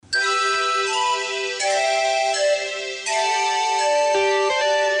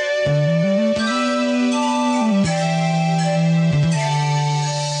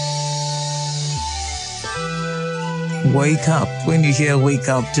Wake up. When you hear wake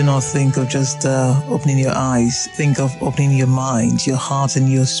up, do not think of just opening your eyes. Think of opening your mind, your heart and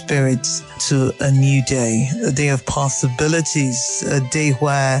your spirit to a new day, a day of possibilities, a day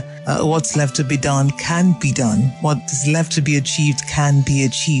where what's left to be done can be done. What is left to be achieved can be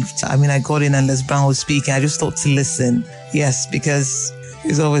achieved. I mean, I got in and Les Brown was speaking. I just thought to listen. Yes, because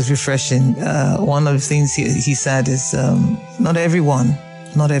it's always refreshing. One of the things he said is not everyone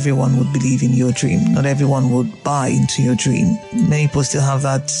would believe in your dream. Not everyone would buy into your dream. Many people still have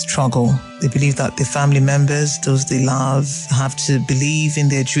that struggle. They believe that their family members, those they love, have to believe in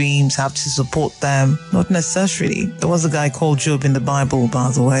their dreams, have to support them. Not necessarily. There was a guy called Job in the Bible,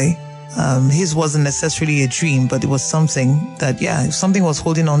 by the way. His wasn't necessarily a dream, but it was something that, something was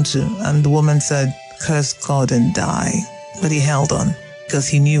holding on to. And the woman said, curse God and die. But he held on because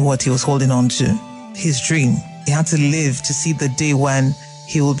he knew what he was holding on to. His dream. He had to live to see the day when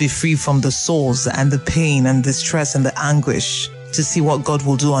he will be free from the sores and the pain and the stress and the anguish to see what God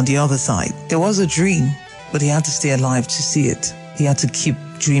will do on the other side. There was a dream, but he had to stay alive to see it. He had to keep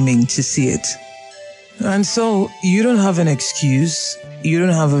dreaming to see it. And so you don't have an excuse. You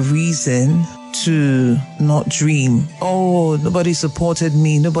don't have a reason to not dream. Oh, nobody supported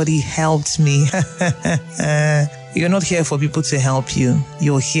me. Nobody helped me. You're not here for people to help you.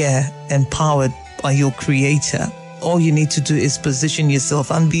 You're here empowered by your Creator. All you need to do is position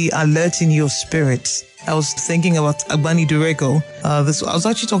yourself and be alert in your spirit. I was thinking about Agbani Durego. I was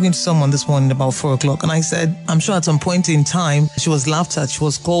actually talking to someone this morning about 4 o'clock, and I said, I'm sure at some point in time, she was laughed at. She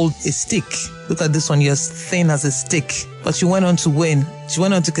was called a stick. Look at this one, you're as thin as a stick. But she went on to win. She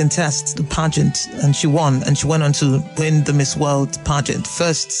went on to contest the pageant, and she won. And she went on to win the Miss World pageant.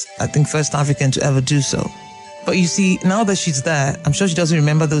 First African to ever do so. But you see, now that she's there, I'm sure she doesn't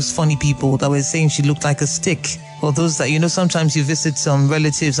remember those funny people that were saying she looked like a stick. Or those that, sometimes you visit some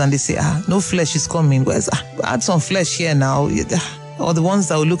relatives and they say, no flesh is coming. Add some flesh here now. Or the ones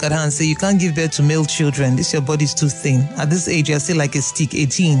that will look at her and say, you can't give birth to male children. Your body's too thin. At this age, you're still like a stick,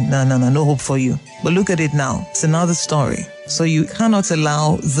 18. No hope for you. But look at it now. It's another story. So you cannot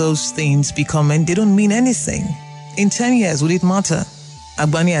allow those things and they don't mean anything. In 10 years, would it matter?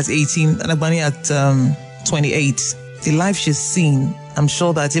 Agbani at 18 and Agbani at 28. The life she's seen, I'm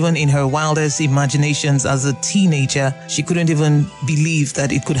sure that even in her wildest imaginations as a teenager, she couldn't even believe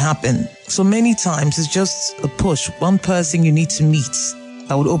that it could happen. So many times it's just a push, one person you need to meet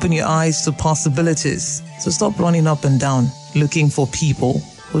that would open your eyes to possibilities. So stop running up and down looking for people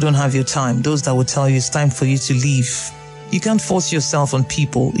who don't have your time, those that will tell you it's time for you to leave. You can't force yourself on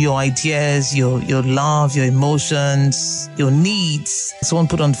people, your ideas, your love, your emotions, your needs. Someone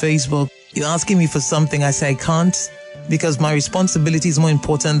put on Facebook, you're asking me for something, I say I can't because my responsibility is more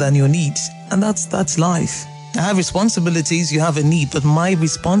important than your needs. And that's life. I have responsibilities, you have a need, but my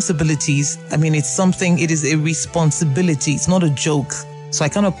responsibilities, it is a responsibility. It's not a joke. So I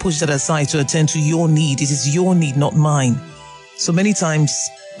cannot push that aside to attend to your need. It is your need, not mine. So many times,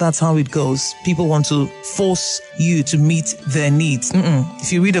 that's how it goes. People want to force you to meet their needs.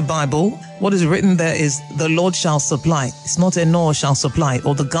 If you read the Bible, what is written there is the Lord shall supply. It's not a Noah shall supply,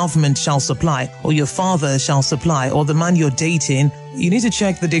 or the government shall supply, or your father shall supply, or the man you're dating. You need to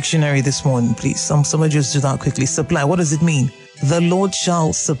check the dictionary this morning, please. Somebody just do that quickly. Supply, what does it mean? The Lord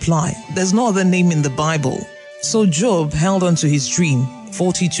shall supply. There's no other name in the Bible. So Job held on to his dream.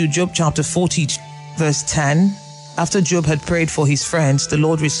 Job chapter 40, verse 10. After Job had prayed for his friends, the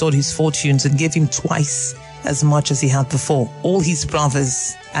Lord restored his fortunes and gave him twice as much as he had before. All his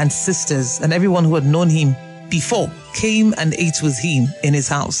brothers and sisters and everyone who had known him before came and ate with him in his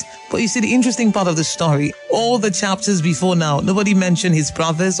house. But you see, the interesting part of the story, all the chapters before now, nobody mentioned his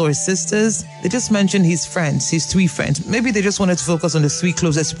brothers or his sisters. They just mentioned his friends, his 3 friends. Maybe they just wanted to focus on the 3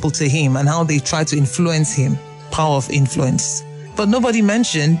 closest people to him and how they tried to influence him. Power of influence. But nobody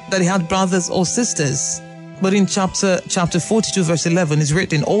mentioned that he had brothers or sisters. But in chapter 42, verse 11, is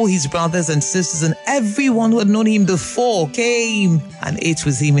written, all his brothers and sisters and everyone who had known him before came and ate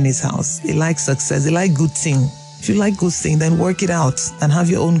with him in his house. They like success. They like good thing. If you like good thing, then work it out and have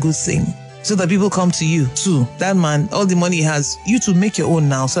your own good thing so that people come to you too. That man, all the money he has, you to make your own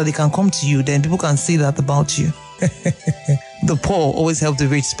now so that they can come to you. Then people can say that about you. The poor always help the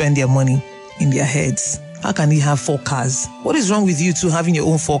rich spend their money in their heads. How can he have 4 cars? What is wrong with you two having your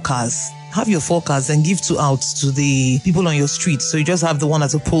own 4 cars? Have your 4 cars and give 2 out to the people on your street. So you just have the one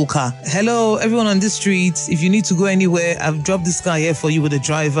as a pool car. Hello, everyone on this street. If you need to go anywhere, I've dropped this car here for you with a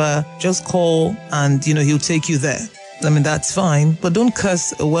driver. Just call and, he'll take you there. That's fine. But don't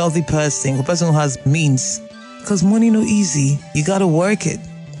curse a wealthy person, a person who has means. Because money no easy. You got to work it.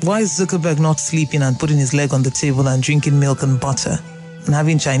 Why is Zuckerberg not sleeping and putting his leg on the table and drinking milk and butter and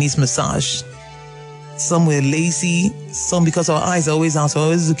having Chinese massage? Somewhere lazy Some, because our eyes are always out, we're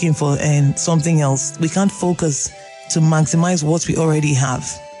always looking for something else. We can't focus to maximize what we already have.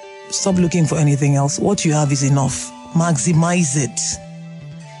 Stop looking for anything else. What you have is enough. Maximize it.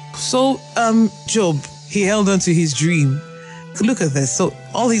 So, Job, he held on to his dream. Look at this. So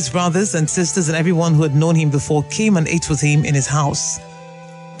all his brothers and sisters and everyone who had known him before came and ate with him in his house.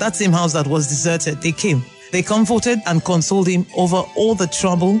 That same house that was deserted, they came. They comforted and consoled him over all the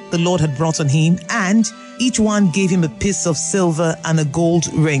trouble the Lord had brought on him, and each one gave him a piece of silver and a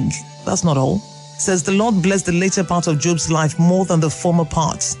gold ring. That's not all. It says the Lord blessed the later part of Job's life more than the former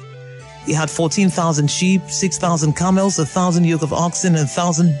part. He had 14,000 sheep, 6,000 camels, 1,000 yoke of oxen, and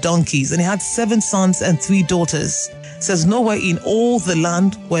 1,000 donkeys, and he had 7 sons and 3 daughters. It says nowhere in all the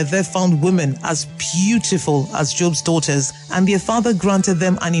land were there found women as beautiful as Job's daughters, and their father granted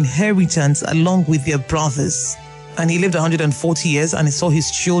them an inheritance along with their brothers. And he lived 140 years, and he saw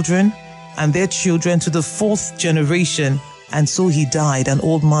his children and their children to the 4th generation, and so he died, an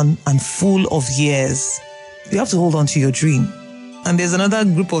old man and full of years. You have to hold on to your dream. And there's another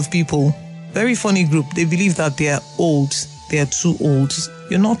group of people, very funny group. They believe that they are old. They are too old.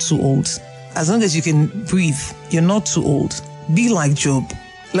 You're not too old. As long as you can breathe, you're not too old. Be like Job.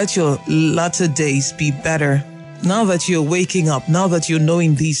 Let your latter days be better. Now that you're waking up, now that you're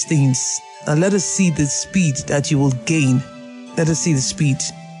knowing these things, let us see the speed that you will gain. Let us see the speed.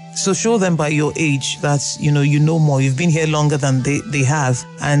 So show them by your age that, you know more. You've been here longer than they have,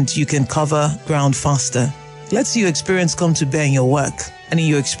 and you can cover ground faster. Let's see your experience come to bear in your work and in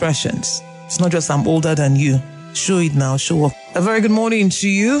your expressions. It's not just I'm older than you. Show it now, show up. A very good morning to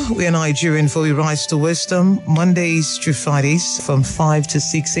you. We are Nigerian, for we rise to wisdom, Mondays through Fridays from 5 to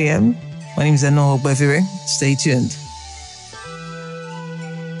 6 a.m. My name is Eno Ogbevire. Stay tuned.